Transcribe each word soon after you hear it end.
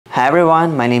Hi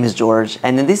everyone, my name is George,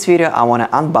 and in this video I want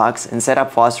to unbox and set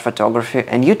up for astrophotography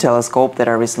a new telescope that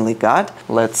I recently got.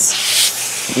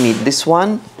 Let's meet this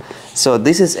one. So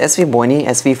this is SvBony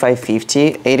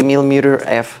SV550 80mm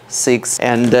f6,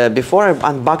 and before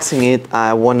unboxing it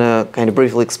I want to kind of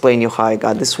briefly explain you how I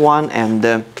got this one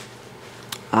and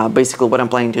basically what I'm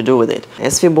planning to do with it.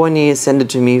 SvBony sent it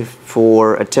to me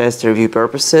for a test review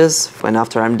purposes, and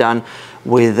after I'm done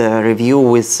with a review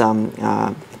with some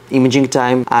imaging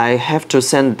time, I have to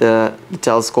send the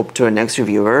telescope to a next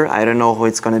reviewer. I don't know who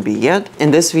it's gonna be yet.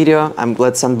 In this video,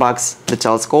 let's unbox the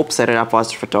telescope, set it up for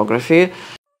astrophotography.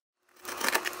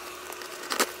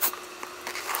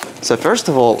 So first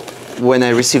of all, when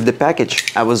I received the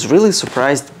package, I was really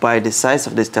surprised by the size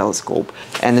of this telescope.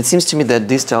 And it seems to me that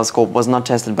this telescope was not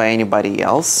tested by anybody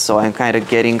else, so I'm kind of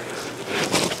getting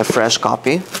a fresh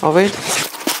copy of it.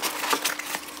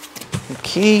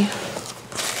 Okay.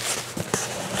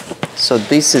 So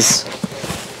this is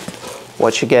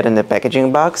what you get in the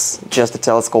packaging box, just the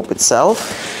telescope itself.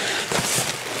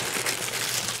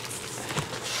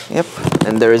 Yep,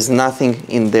 and there is nothing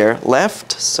in there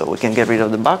left, so we can get rid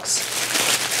of the box.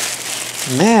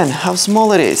 Man, how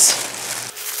small it is.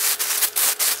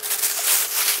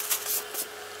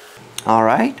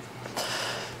 Alright,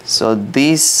 so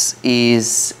this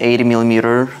is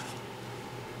 80mm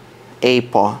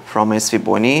APO from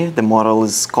SvBony. The model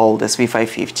is called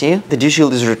SV550. The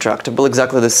D-shield is retractable,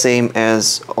 exactly the same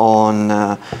as on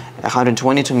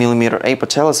 122mm APO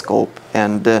telescope,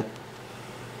 and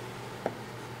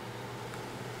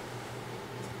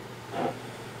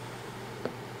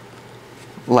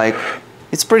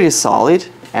it's pretty solid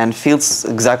and feels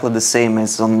exactly the same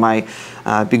as on my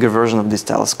bigger version of this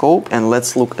telescope. And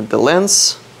let's look at the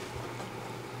lens.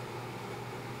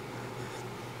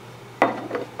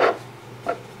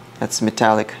 That's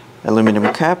metallic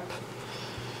aluminum cap.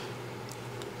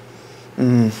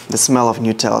 The smell of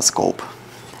new telescope.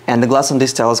 And the glass on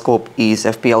this telescope is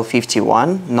FPL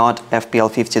 51, not FPL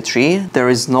 53. There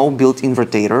is no built-in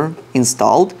rotator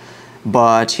installed,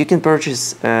 but you can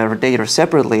purchase a rotator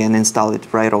separately and install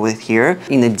it right over here.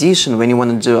 In addition, when you want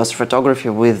to do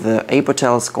astrophotography with the APO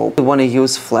telescope, you want to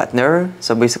use flattener.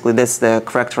 So basically that's the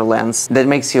corrector lens that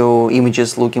makes your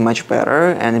images looking much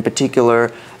better, and in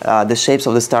particular the shapes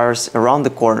of the stars around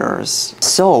the corners.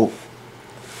 So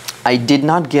I did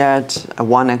not get a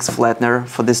 1x flattener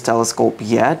for this telescope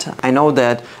yet. I know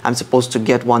that I'm supposed to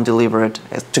get one delivered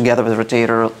together with the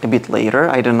rotator a bit later.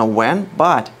 I don't know when,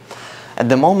 but at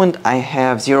the moment I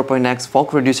have 0.x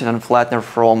focal reducer and flattener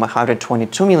from a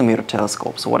 122mm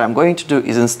telescope. So what I'm going to do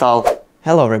is install...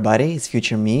 Hello everybody, it's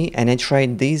Future Me, and I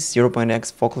tried this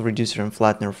 0.x focal reducer and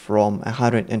flattener from a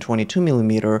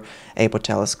 122mm APO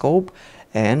telescope,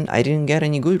 and I didn't get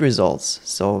any good results.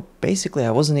 So basically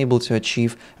I wasn't able to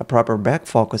achieve a proper back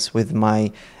focus with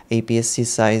my APS-C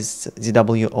sized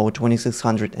ZWO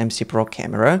 2600 MC Pro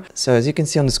camera. So as you can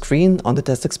see on the screen, on the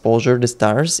test exposure, the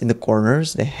stars in the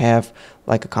corners, they have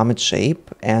like a comet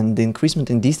shape, and the increasement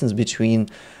in distance between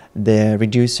the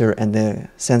reducer and the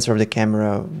sensor of the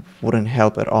camera wouldn't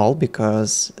help at all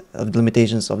because of the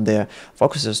limitations of the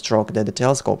focuser stroke that the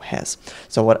telescope has.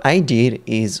 So what I did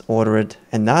is ordered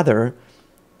another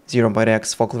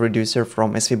 0.x focal reducer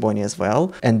from SvBony as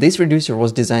well, and this reducer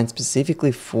was designed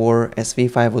specifically for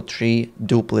SV503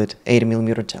 duplet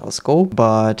 80mm telescope,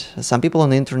 but some people on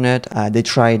the internet they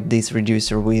tried this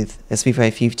reducer with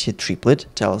SV550 triplet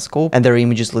telescope and their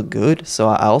images look good, so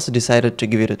I also decided to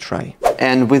give it a try.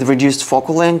 And with reduced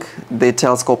focal length, the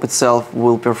telescope itself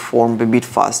will perform a bit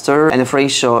faster, and if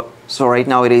ratio, so right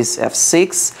now it is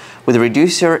f6. With the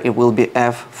reducer, it will be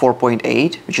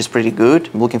f4.8, which is pretty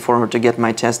good. I'm looking forward to get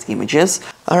my test images.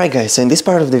 Alright guys, so in this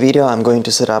part of the video I'm going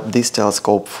to set up this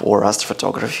telescope for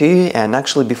astrophotography, and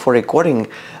actually before recording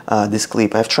this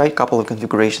clip I've tried a couple of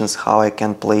configurations how I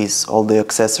can place all the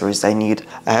accessories I need.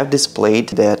 I have this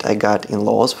plate that I got in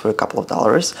Lowe's for a couple of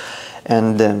dollars,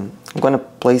 and I'm going to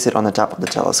place it on the top of the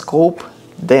telescope.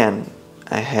 Then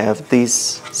I have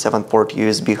this 7-port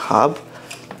USB hub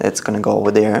that's going to go over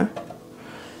there.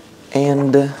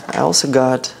 And I also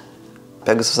got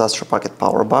Pegasus Astro Pocket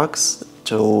power box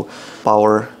to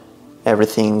power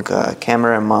everything,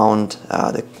 camera mount,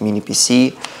 the mini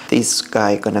PC. This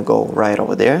guy gonna go right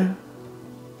over there.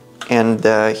 And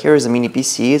here is a mini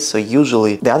PC. So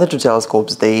usually the other two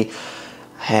telescopes, they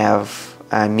have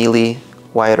a milli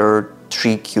wider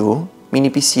 3Q mini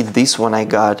PC. This one I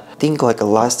got, I think like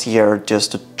last year,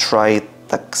 just to try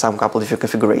some couple different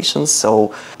configurations,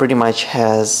 so pretty much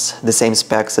has the same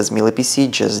specs as MilliPC,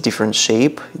 just different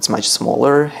shape. It's much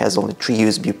smaller, has only 3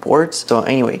 USB ports. So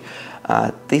anyway,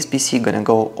 this PC gonna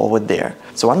go over there.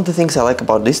 So one of the things I like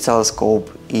about this telescope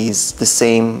is the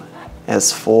same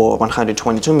as for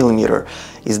 122mm,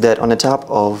 is that on the top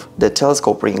of the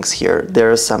telescope rings here,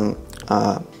 there are some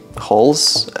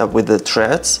holes with the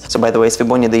threads. So by the way,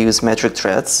 SvBony, they use metric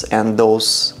threads, and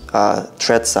those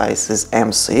thread size is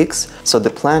M6. So the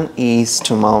plan is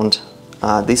to mount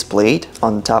this plate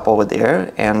on top over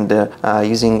there, and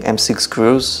using M6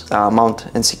 screws mount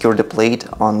and secure the plate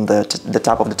on the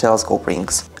top of the telescope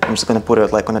rings. I'm just gonna put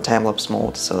it like on a time-lapse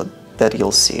mode so that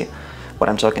you'll see what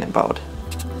I'm talking about.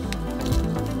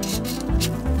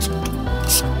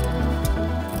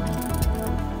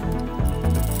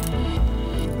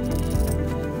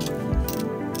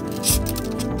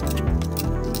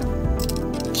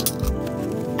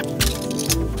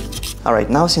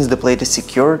 Alright, now since the plate is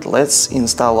secured, let's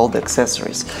install all the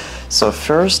accessories. So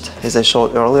first, as I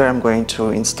showed earlier, I'm going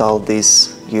to install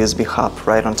this USB hub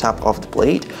right on top of the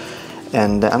plate.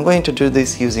 And I'm going to do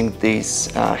this using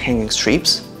these hanging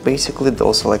strips. Basically,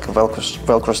 those are like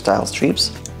Velcro style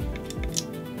strips.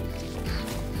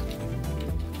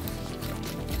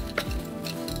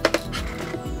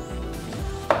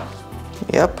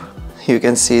 Yep, you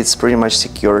can see it's pretty much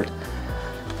secured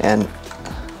and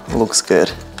looks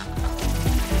good.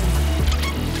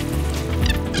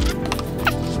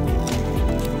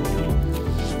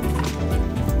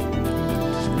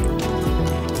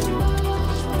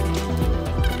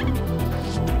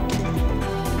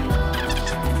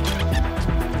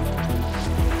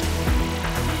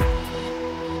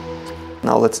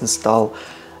 Now let's install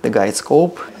the guide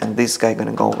scope, and this guy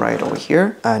gonna go right over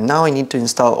here. And now I need to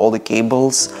install all the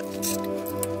cables.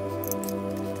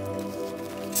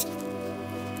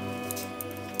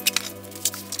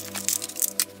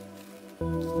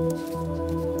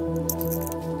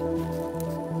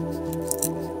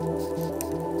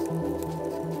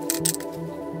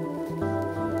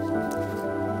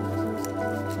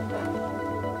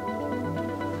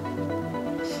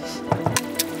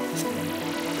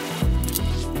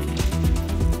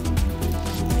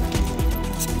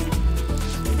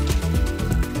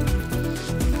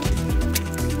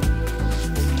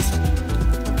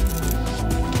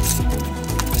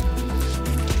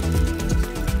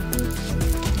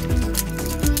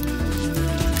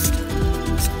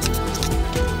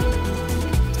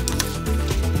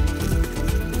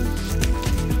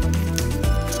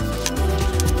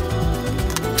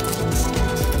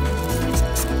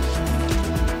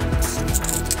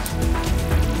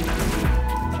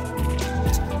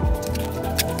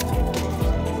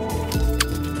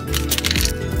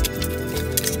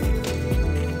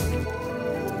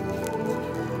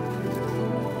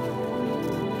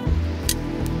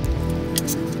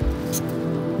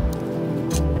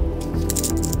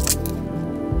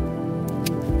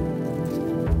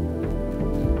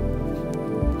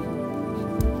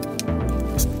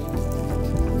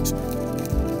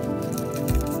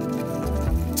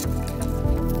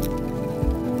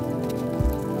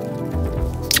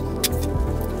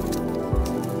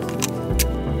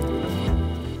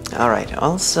 Alright,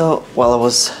 also while I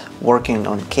was working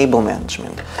on cable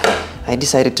management, I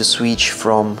decided to switch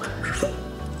from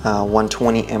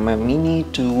 120mm mini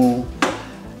to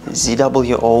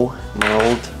ZWO, my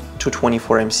old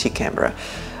 224MC camera.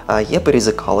 Yep, it is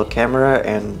a color camera,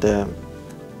 and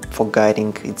for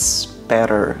guiding it's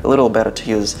better, a little better to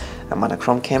use a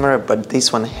monochrome camera, but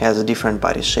this one has a different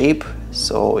body shape,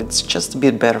 so it's just a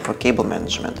bit better for cable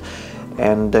management.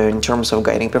 And in terms of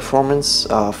guiding performance,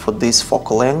 for this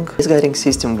focal length, this guiding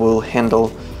system will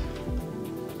handle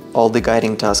all the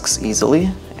guiding tasks easily,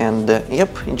 and yep,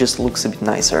 it just looks a bit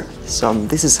nicer. So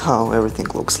this is how everything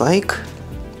looks like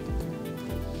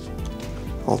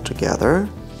all together,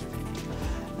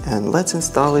 and let's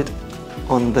install it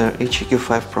on the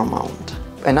HEQ5 Pro mount.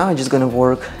 And now I'm just gonna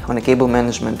work on the cable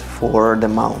management for the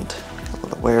mount.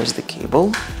 Where's the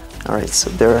cable? Alright,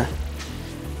 so there are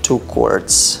two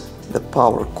cords. The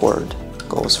power cord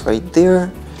goes right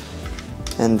there,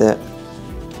 and the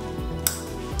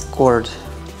cord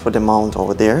for the mount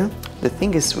over there. The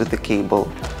thing is with the cable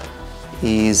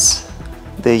is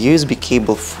the USB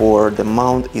cable for the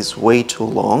mount is way too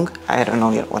long. I don't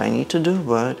know yet what I need to do,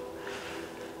 but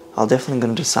I'll definitely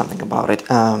gonna do something about it.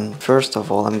 First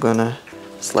of all, I'm gonna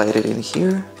slide it in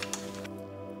here.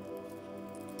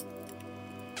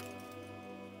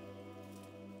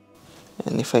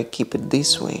 And if I keep it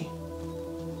this way,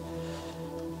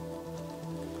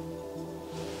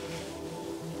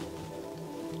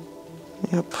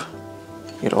 yep,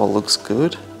 it all looks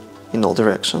good in all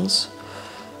directions.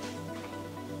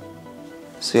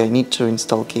 So I need to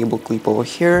install cable clip over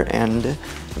here, and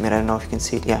I don't know if you can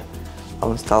see it, yeah.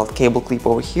 I'll install cable clip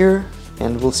over here,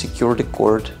 and we'll secure the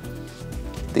cord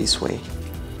this way.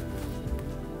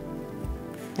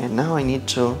 And now I need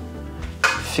to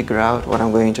figure out what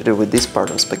I'm going to do with this part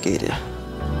of spaghetti.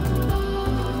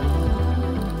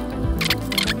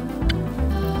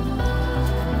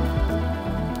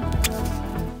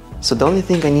 So the only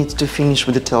thing I need to finish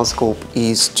with the telescope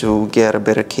is to get a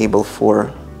better cable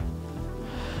for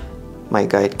my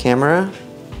guide camera,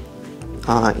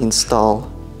 install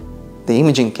the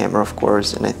imaging camera, of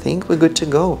course, and I think we're good to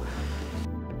go.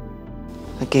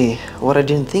 Okay, what I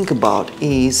didn't think about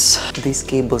is these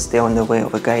cables, they're on the way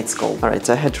of a guide scope. Alright,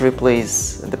 so I had to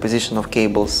replace the position of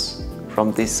cables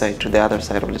from this side to the other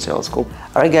side of the telescope.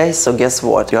 Alright guys, so guess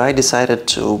what? I decided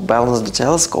to balance the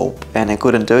telescope and I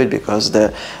couldn't do it because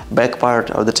the back part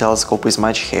of the telescope is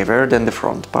much heavier than the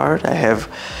front part. I have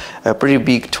a pretty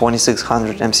big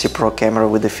 2600 MC Pro camera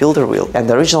with a filter wheel, and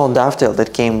the original dovetail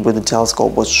that came with the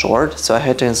telescope was short, so I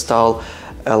had to install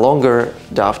a longer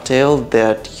dovetail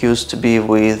that used to be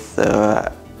with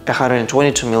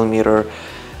 122mm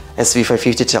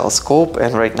SV550 telescope,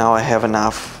 and right now I have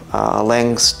enough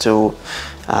length to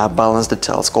balance the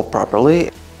telescope properly.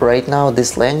 Right now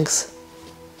this length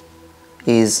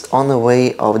is on the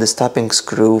way of the stopping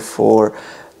screw for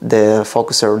the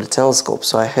focuser of the telescope,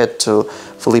 so I had to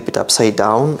flip it upside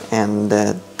down, and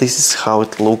this is how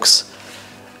it looks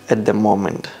at the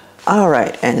moment.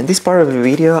 Alright, and in this part of the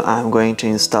video I'm going to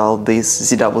install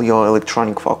this ZWO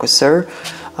electronic focuser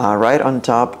right on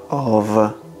top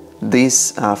of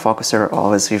this focuser of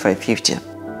SV550.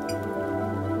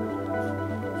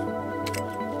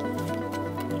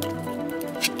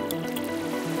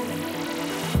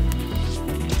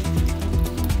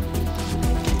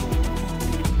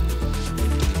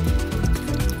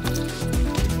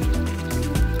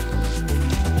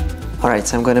 Alright,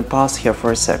 so I'm going to pause here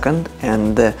for a second,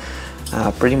 and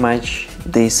pretty much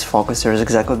this focuser is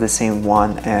exactly the same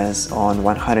one as on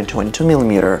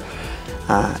 122mm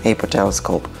APO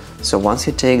telescope. So once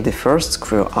you take the first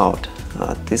screw out,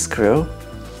 this screw,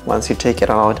 once you take it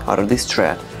out of this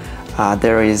thread,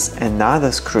 there is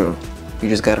another screw. You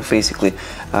just gotta basically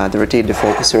rotate the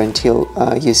focuser until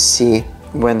you see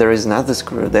when there is another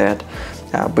screw that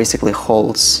basically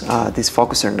holds this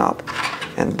focuser knob,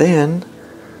 and then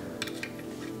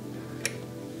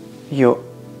you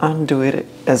undo it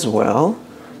as well.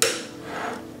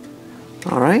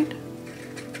 Alright,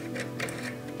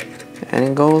 and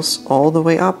it goes all the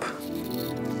way up.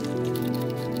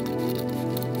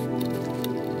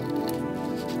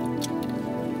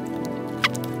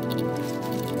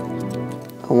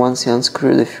 And once you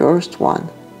unscrew the first one,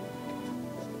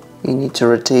 you need to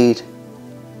rotate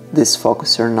this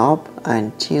focuser knob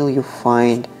until you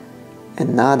find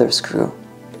another screw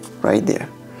right there.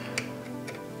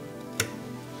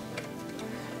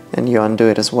 And you undo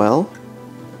it as well.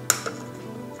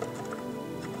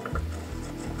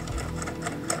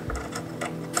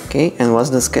 Okay, and once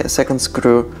the second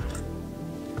screw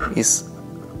is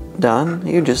done,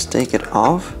 you just take it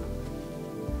off.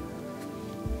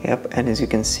 Yep, and as you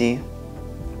can see,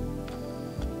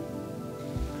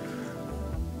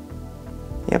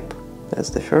 yep, that's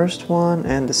the first one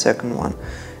and the second one.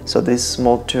 So these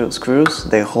small two screws,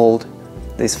 they hold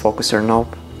this focuser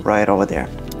knob right over there.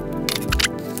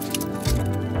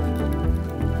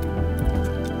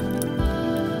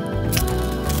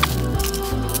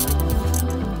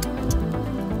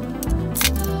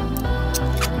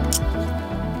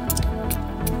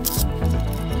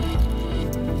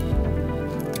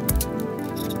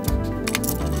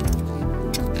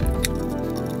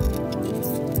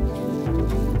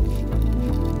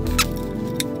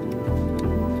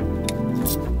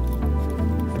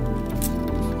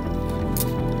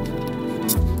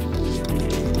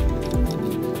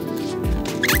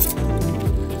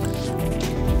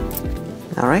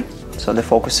 Alright, so the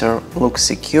focuser looks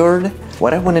secured.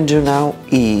 What I want to do now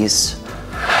is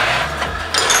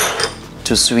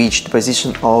to switch the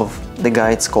position of the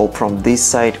guide scope from this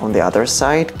side on the other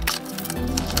side.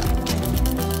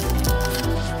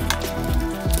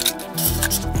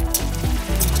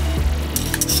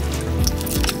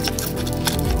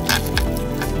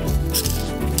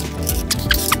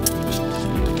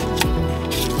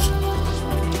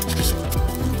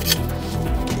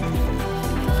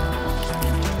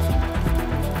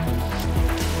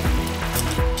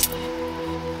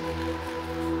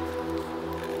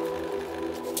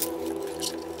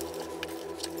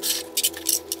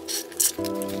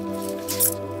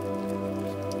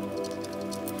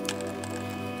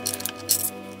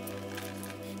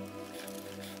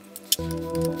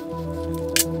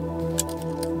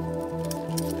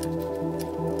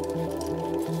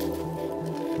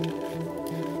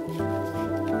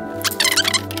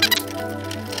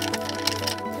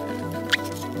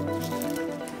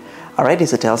 Alrighty,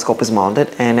 so telescope is mounted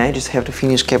and I just have to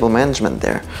finish cable management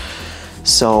there.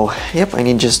 So, yep, I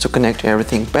need just to connect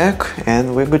everything back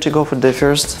and we're good to go for the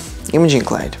first imaging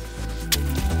glide.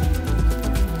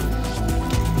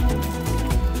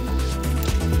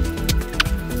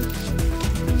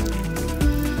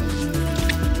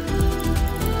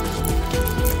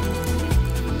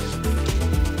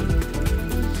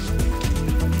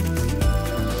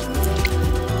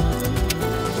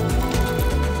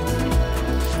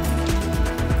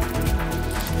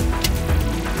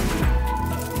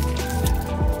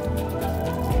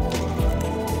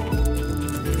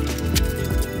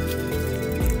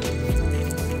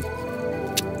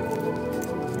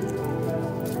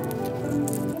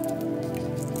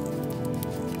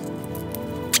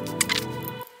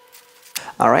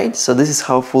 Alright, so this is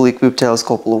how fully equipped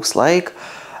telescope looks like.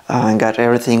 I got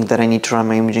everything that I need to run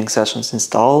my imaging sessions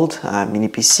installed. Mini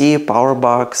PC, power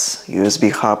box,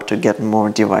 USB hub to get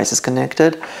more devices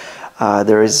connected.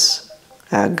 There is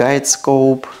a guide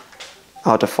scope,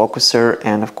 autofocuser,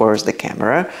 and of course the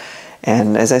camera.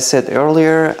 And as I said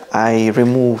earlier, I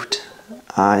removed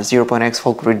 0.x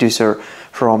focal reducer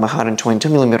from a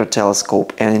 122mm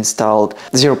telescope and installed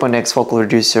 0.x focal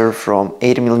reducer from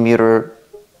 80mm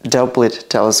doublet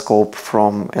telescope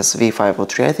from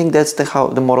SV550. I think that's the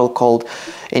model called.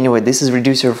 Anyway, this is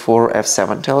reducer for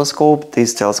f7 telescope.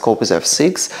 This telescope is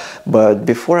f6, but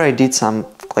before I did some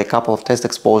couple of test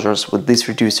exposures with this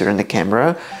reducer and the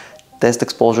camera. Test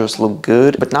exposures look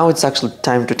good, but now it's actually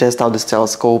time to test out this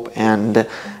telescope and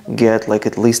get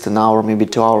at least an hour, maybe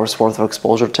 2 hours worth of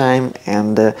exposure time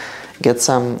and get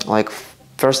some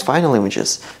first final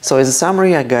images. So as a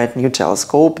summary, I got new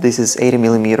telescope. This is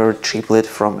 80mm triplet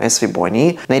from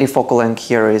SvBony. Native focal length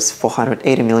here is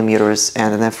 480mm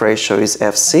and an f ratio is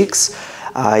f6.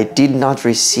 I did not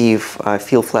receive a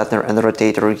field flattener and a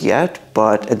rotator yet,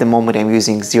 but at the moment I'm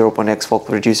using 0.x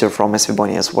focal reducer from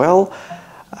SvBony as well.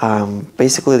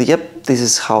 Basically, yep, this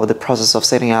is how the process of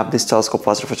setting up this telescope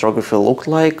for astrophotography looked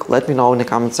like. Let me know in the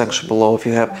comment section below if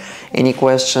you have any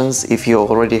questions. If you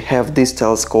already have this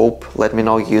telescope, let me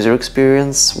know user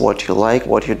experience, what you like,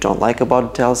 what you don't like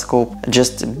about the telescope.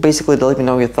 Just basically let me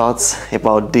know your thoughts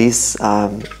about this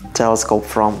telescope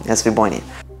from SvBony.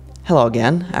 Hello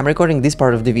again, I'm recording this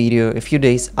part of the video a few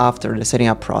days after the setting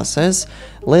up process.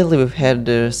 Lately we've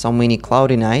had so many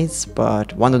cloudy nights,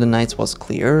 but one of the nights was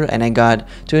clear and I got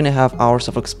 2.5 hours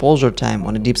of exposure time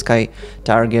on a deep sky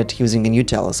target using a new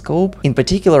telescope. In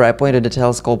particular, I pointed the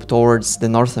telescope towards the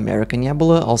North American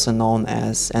nebula, also known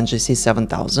as NGC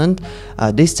 7000.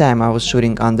 This time I was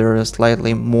shooting under a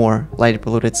slightly more light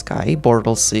polluted sky,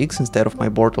 Bortle 6 instead of my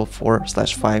Bortle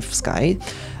 4/5 sky.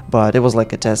 But it was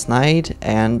like a test night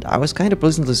and I was kind of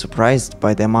pleasantly surprised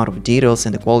by the amount of details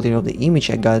and the quality of the image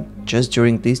I got just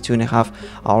during these 2.5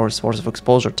 hours worth of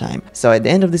exposure time. So at the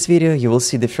end of this video you will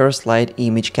see the first light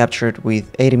image captured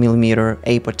with 80mm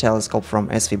APO telescope from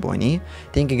SvBony.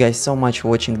 Thank you guys so much for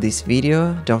watching this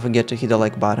video. Don't forget to hit the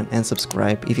like button and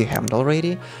subscribe if you haven't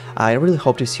already. I really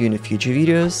hope to see you in the future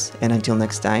videos and until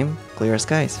next time, clear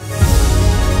skies!